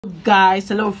Guys,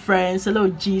 hello friends, hello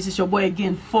G's, it's your boy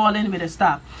again, Falling with a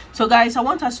Star. So guys, I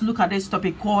want us to look at this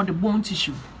topic called the bone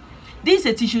tissue. This is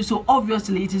a tissue, so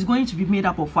obviously it is going to be made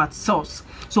up of what? Cells.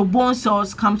 So bone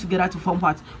cells come together to form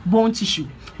what? Bone tissue.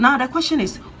 Now the question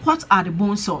is, what are the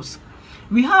bone cells?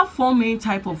 We have four main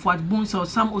types of what bone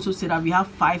cells. Some also say that we have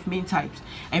five main types,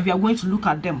 and we are going to look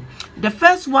at them. The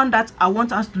first one that I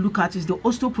want us to look at is the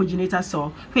osteoprogenitor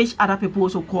cell, which other people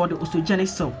also call the osteogenic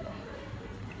cell.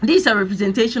 This is a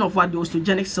representation of what the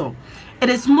osteogenic cell. It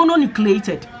is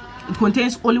mononucleated. It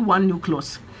contains only one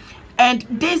nucleus. And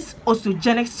this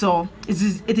osteogenic cell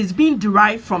is being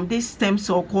derived from this stem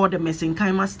cell called the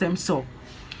mesenchymal stem cell.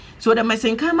 So the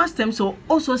mesenchymal stem cell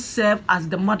also serves as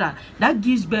the mother that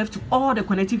gives birth to all the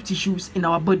connective tissues in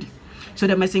our body. So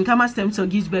the mesenchymal stem cell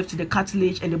gives birth to the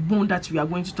cartilage and the bone that we are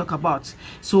going to talk about.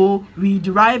 So we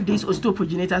derive this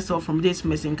osteoprogenitor cell from this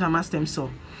mesenchymal stem cell.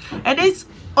 And this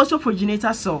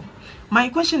osteoprogenitor cell, my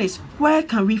question is, where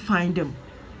can we find them?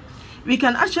 We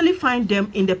can actually find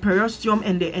them in the periosteum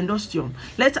and the endosteum.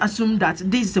 Let's assume that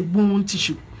this is a bone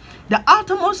tissue. The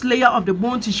outermost layer of the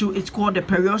bone tissue is called the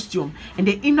periosteum, and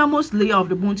the innermost layer of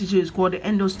the bone tissue is called the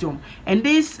endosteum. And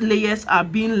these layers are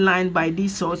being lined by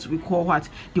these cells we call what?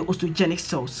 The osteogenic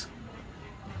cells.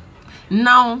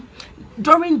 Now,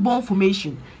 during bone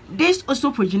formation, these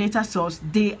osteoprogenitor cells,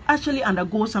 they actually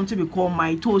undergo something we call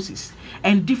mitosis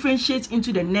and differentiate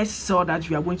into the next cell that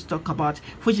we are going to talk about,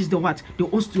 which is the what? The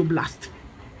osteoblast.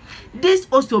 These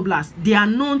osteoblasts, they are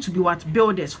known to be what?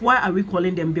 Builders. Why are we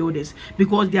calling them builders?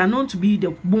 Because they are known to be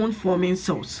the bone forming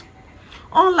cells.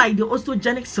 Unlike the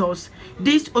osteogenic cells,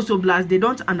 these osteoblasts, they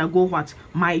don't undergo what?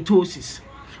 Mitosis.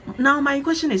 Now my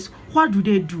question is, what do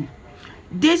they do?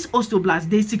 These osteoblasts,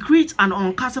 they secrete an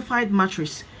uncalcified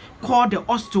matrix called the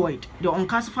osteoid. The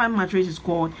uncalcified matrix is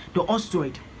called the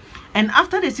osteoid. And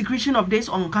after the secretion of this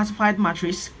uncalcified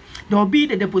matrix, there will be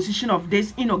the deposition of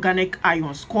these inorganic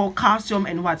ions called calcium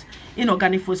and what?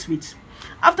 Inorganic phosphates.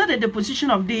 After the deposition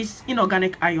of these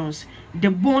inorganic ions, the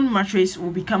bone matrix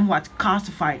will become what?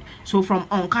 Calcified. So from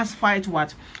uncalcified to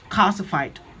what?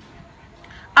 Calcified.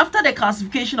 After the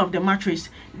calcification of the matrix,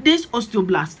 these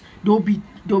osteoblasts, they'll be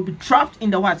trapped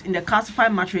in the what? In the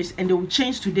calcified matrix, and they will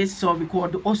change to this cell we call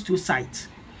the osteocyte.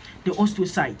 The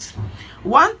osteocytes.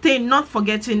 One thing not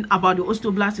forgetting about the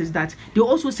osteoblasts is that they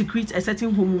also secrete a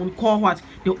certain hormone called what?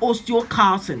 The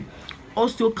osteocalcin.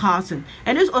 Osteocalcin.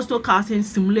 And this osteocalcin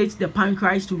stimulates the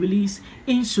pancreas to release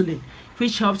insulin,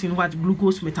 which helps in what?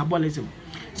 Glucose metabolism.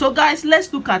 So guys,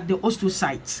 let's look at the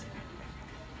osteocytes.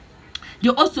 The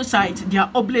osteocytes, they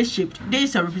are oblate shaped. There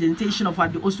is a representation of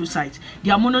what? The osteocytes.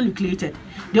 They are mononucleated.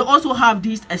 They also have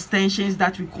these extensions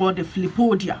that we call the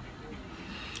filipodia.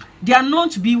 They are known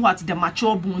to be what? The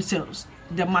mature bone cells.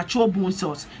 The mature bone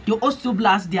cells. The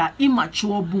osteoblasts, they are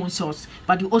immature bone cells,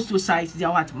 but the osteocytes, they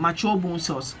are what? Mature bone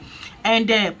cells. And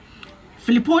the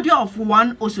filipodia of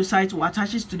one osteocyte will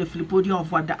attaches to the filipodia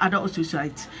of what? The other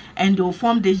osteocytes, and they will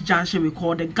form this junction we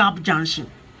call the gap junction.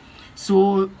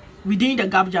 So within the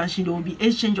gap junction, there will be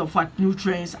exchange of what?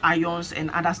 Nutrients, ions, and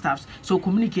other stuffs. So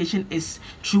communication is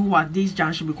through what? This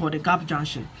junction we call the gap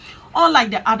junction.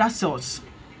 Unlike the other cells,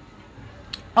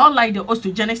 unlike the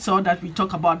osteogenic cell that we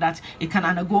talk about, that it can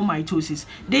undergo mitosis,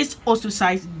 this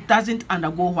osteocyte doesn't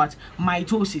undergo what?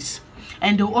 Mitosis.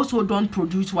 And they also don't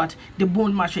produce what? The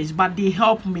bone matrix, but they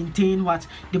help maintain what?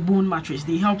 The bone matrix.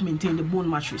 They help maintain the bone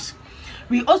matrix.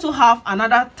 We also have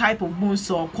another type of bone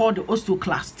cell called the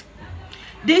osteoclast.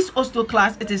 This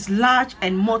osteoclast, it is large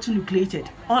and multinucleated,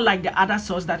 unlike the other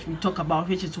cells that we talk about,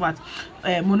 which is what?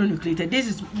 Mononucleated. This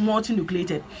is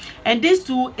multinucleated, and this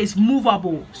too is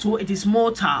movable, so it is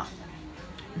motile.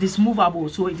 It is movable,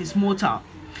 so it is motile.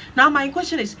 Now my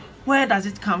question is, where does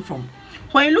it come from?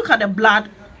 When you look at the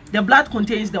blood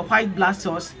contains the white blood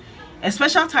cells, a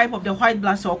special type of the white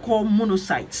blood cell called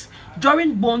monocytes.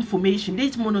 During bone formation,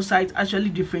 these monocytes actually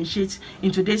differentiate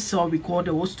into this cell we call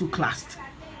the osteoclast.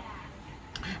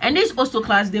 And these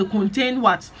osteoclasts, they contain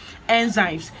what?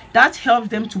 Enzymes that help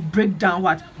them to break down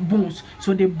what? Bones.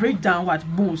 So they break down what?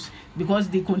 Bones, because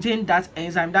they contain that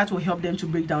enzyme that will help them to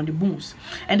break down the bones.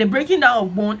 And the breaking down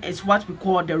of bone is what we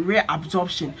call the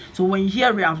reabsorption. So when you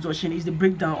hear reabsorption, is the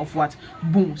breakdown of what?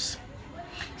 Bones.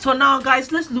 So now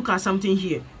guys, let's look at something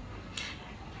here.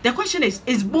 The question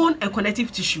is bone a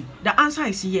connective tissue? The answer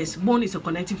is yes, bone is a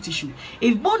connective tissue.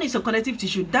 If bone is a connective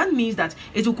tissue, that means that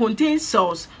it will contain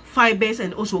cells, fibers,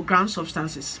 and also ground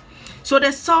substances. So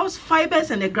the cells, fibers,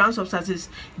 and the ground substances,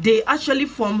 they actually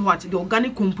form what? The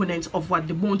organic components of what?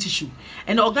 The bone tissue.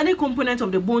 And the organic component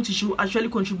of the bone tissue actually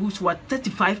contributes to what?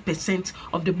 35%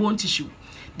 of the bone tissue.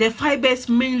 The fibers,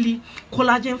 mainly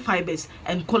collagen fibers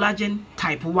and collagen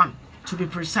type 1, to be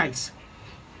precise.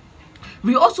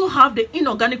 We also have the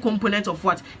inorganic component of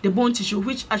what? The bone tissue,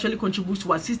 which actually contributes to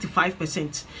what?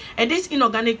 65%. And this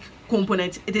inorganic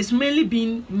component, it is mainly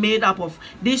being made up of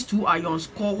these two ions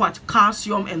called what?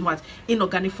 Calcium and what?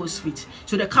 Inorganic phosphate.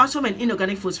 So the calcium and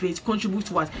inorganic phosphate contribute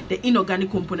to what? The inorganic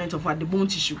component of what? The bone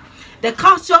tissue. The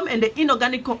calcium and the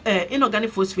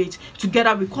inorganic phosphate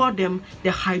together, we call them the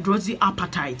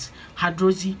hydroxyapatite.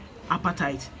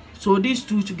 Hydroxyapatite. So these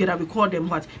two together, we call them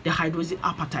what? The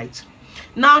hydroxyapatite.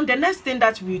 Now the next thing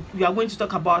that we are going to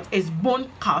talk about is bone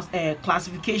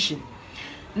classification.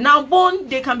 Now bone,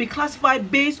 they can be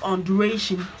classified based on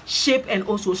duration, shape, and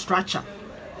also structure.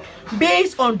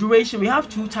 Based on duration, we have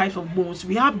two types of bones.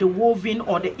 We have the woven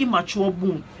or the immature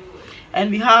bone, and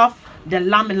we have the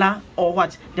lamellar or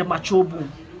what? The mature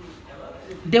bone.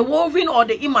 The woven or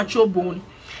the immature bone,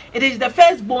 it is the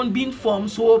first bone being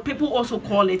formed, so people also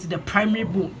call it the primary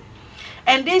bone.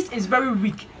 And this is very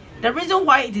weak. The reason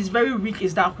why it is very weak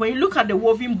is that when you look at the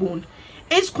woven bone,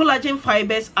 its collagen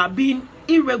fibers are being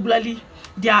irregularly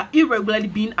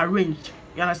being arranged.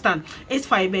 You understand? Its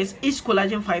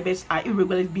collagen fibers are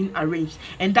irregularly being arranged,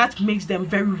 and that makes them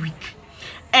very weak.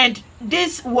 And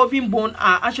this woven bone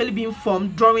are actually being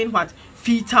formed during what?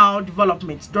 Fetal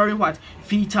development. During what?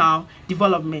 Fetal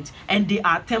development. And they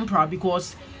are temporal,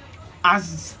 because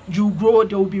as you grow,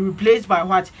 they will be replaced by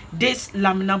what? This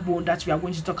laminar bone that we are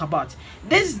going to talk about.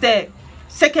 This is the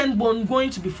second bone going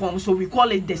to be formed, so we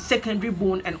call it the secondary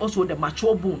bone and also the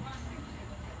mature bone.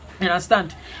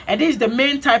 Understand? And this is the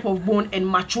main type of bone in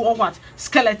mature what?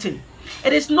 Skeleton.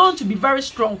 It is known to be very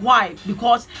strong. Why?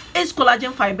 Because its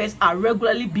collagen fibers are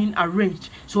regularly being arranged,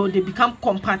 so they become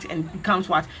compact and becomes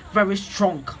what? Very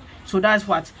strong. So that's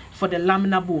what for the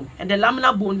laminar bone. And the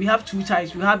laminar bone, we have two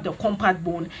types. We have the compact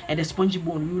bone and the spongy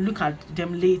bone. We will look at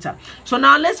them later. So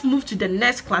now let's move to the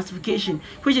next classification,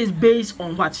 which is based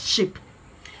on what? Shape.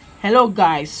 Hello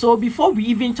guys. So before we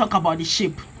even talk about the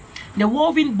shape, the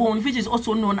woven bone, which is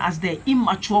also known as the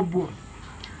immature bone,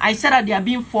 I said that they are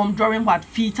being formed during what?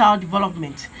 Fetal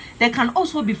development. They can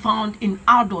also be found in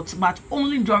adults, but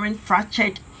only during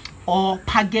fractured or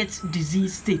Paget's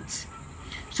disease state.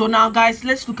 So now guys,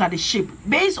 let's look at the shape.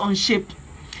 Based on shape,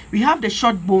 we have the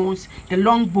short bones, the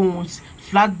long bones,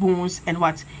 flat bones, and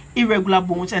what? Irregular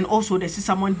bones, and also the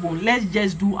sesamoid bone. Let's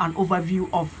just do an overview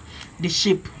of the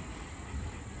shape.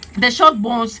 The short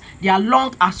bones, they are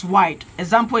long as wide.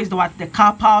 Example is the what? The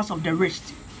carpals of the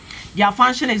wrist. Their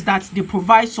function is that they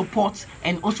provide support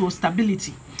and also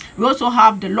stability. We also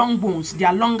have the long bones. They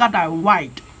are longer than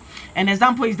wide. An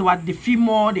example is the what? The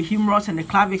femur, the humerus, and the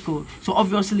clavicle. So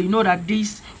obviously you know that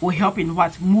this will help in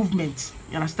what? Movement.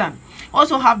 You understand?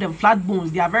 Also have the flat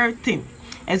bones. They are very thin.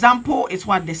 Example is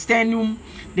what? The sternum,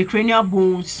 the cranial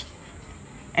bones,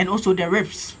 and also the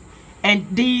ribs. And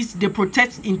these, they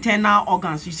protect internal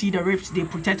organs. You see the ribs, they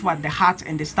protect what? The heart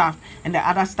and the staff and the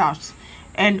other staffs.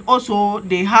 And also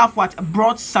they have what? A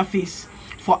broad surface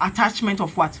for attachment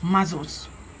of what? Muscles.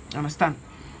 You understand?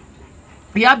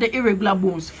 We have the irregular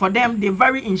bones. For them, they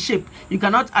vary in shape. You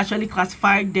cannot actually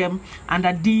classify them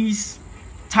under these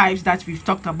types that we've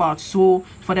talked about. So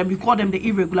for them, we call them the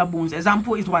irregular bones.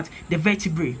 Example is what? The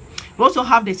vertebrae. We also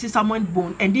have the sesamoid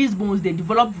bone, and these bones, they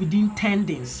develop within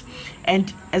tendons.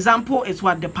 And example is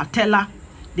what? The patella,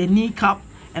 the kneecap,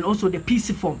 and also the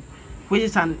pisiform, which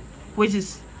is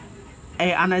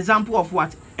an example of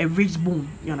what? A ridge bone.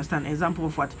 You understand? Example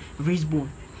of what? Ridge bone.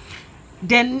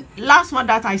 Then last one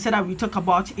that I said that we talk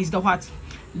about is the what?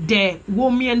 The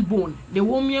Womian bone. The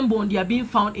Womian bone, they are being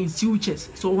found in sutures.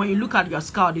 So when you look at your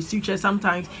skull, the sutures,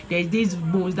 sometimes there's these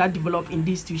bones that develop in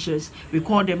these sutures. We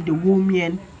call them the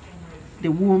Womian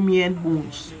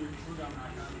bones.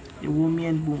 The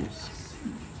Womian bones.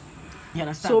 You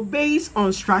understand? So based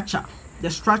on structure,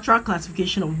 the structural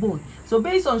classification of bone. So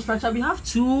based on structure, we have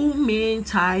two main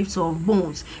types of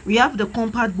bones. We have the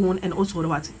compact bone and also the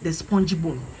what? The spongy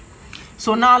bone.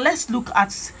 So now let's look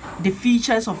at the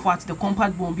features of what? The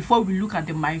compact bone before we look at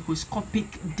the microscopic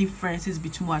differences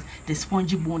between what? The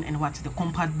spongy bone and what? The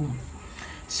compact bone.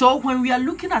 So when we are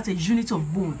looking at a unit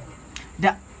of bone,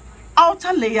 the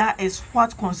outer layer is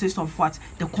what consists of what?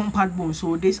 The compact bone.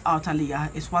 So this outer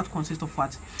layer is what consists of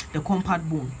what? The compact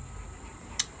bone.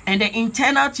 And the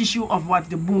internal tissue of what?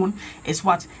 The bone is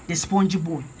what? The spongy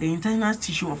bone. The internal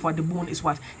tissue of what? The bone is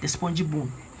what? The spongy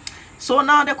bone. So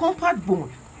now the compact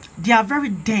bone, they are very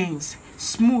dense,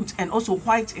 smooth, and also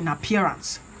white in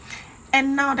appearance.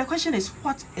 And now the question is,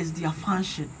 what is their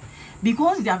function?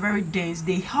 Because they are very dense,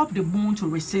 they help the bone to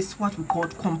resist what we call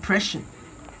compression.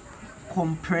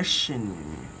 Compression.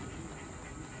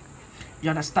 You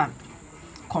understand?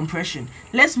 compression.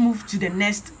 Let's move to the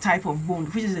next type of bone,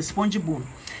 which is the spongy bone.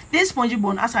 This spongy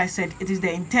bone, as I said, it is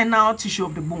the internal tissue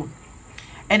of the bone,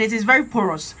 and it is very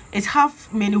porous. It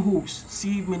have many holes.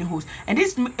 See, many holes, and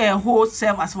these holes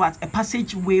serve as what? A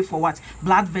passageway for what?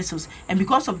 Blood vessels. And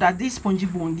because of that, this spongy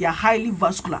bone, they are highly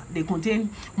vascular. They contain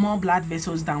more blood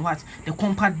vessels than what? The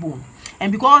compact bone.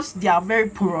 And because they are very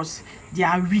porous, they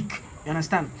are weak. You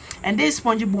understand? And these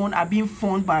spongy bone are being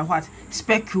formed by what?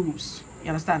 Specules. You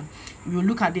understand? You will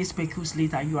look at these specules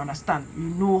later. You understand? You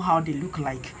know how they look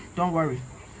like. Don't worry.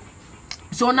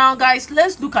 So now, guys,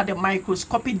 let's look at the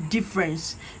microscopic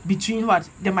difference between what?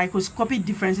 The microscopic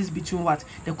differences between what?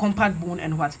 The compact bone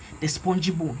and what? The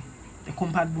spongy bone. The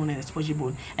compact bone and the spongy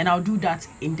bone. And I'll do that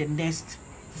in the next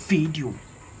video.